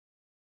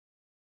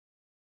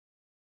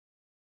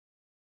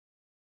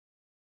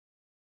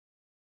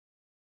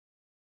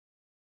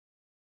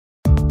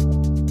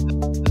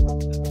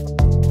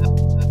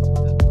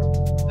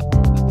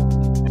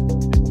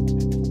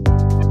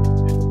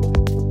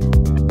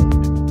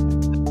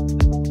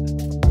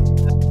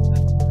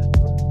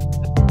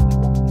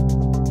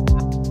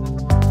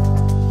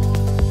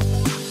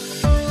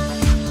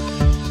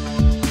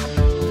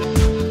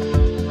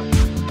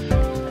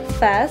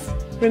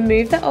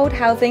remove the old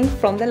housing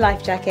from the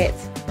life jacket.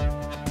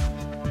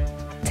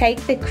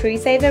 Take the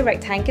Crewsaver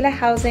rectangular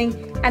housing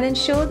and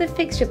ensure the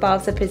fixture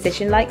bars are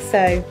positioned like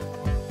so.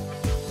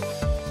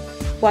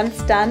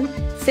 Once done,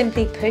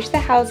 simply push the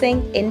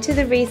housing into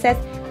the recess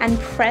and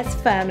press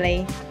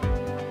firmly.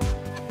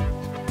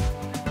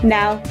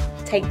 Now,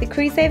 take the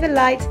Crewsaver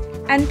light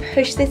and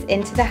push this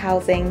into the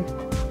housing.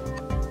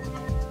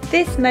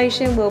 This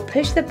motion will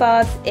push the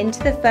bars into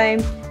the foam,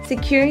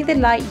 securing the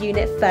light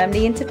unit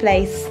firmly into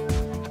place.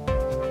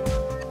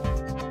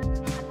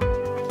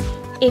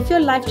 If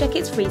your life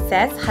jacket's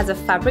recess has a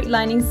fabric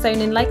lining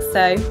sewn in like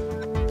so,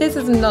 this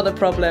is not a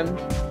problem.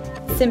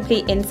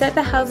 Simply insert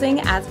the housing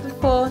as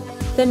before,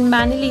 then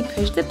manually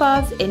push the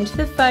bars into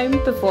the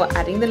foam before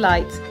adding the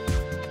light.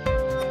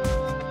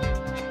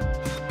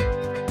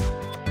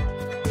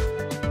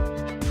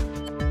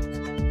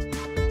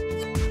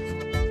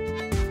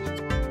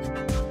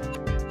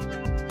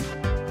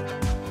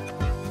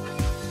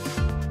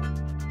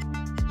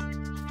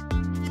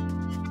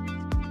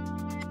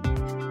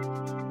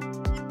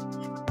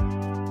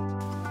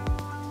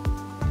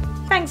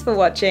 Thanks for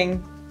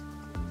watching.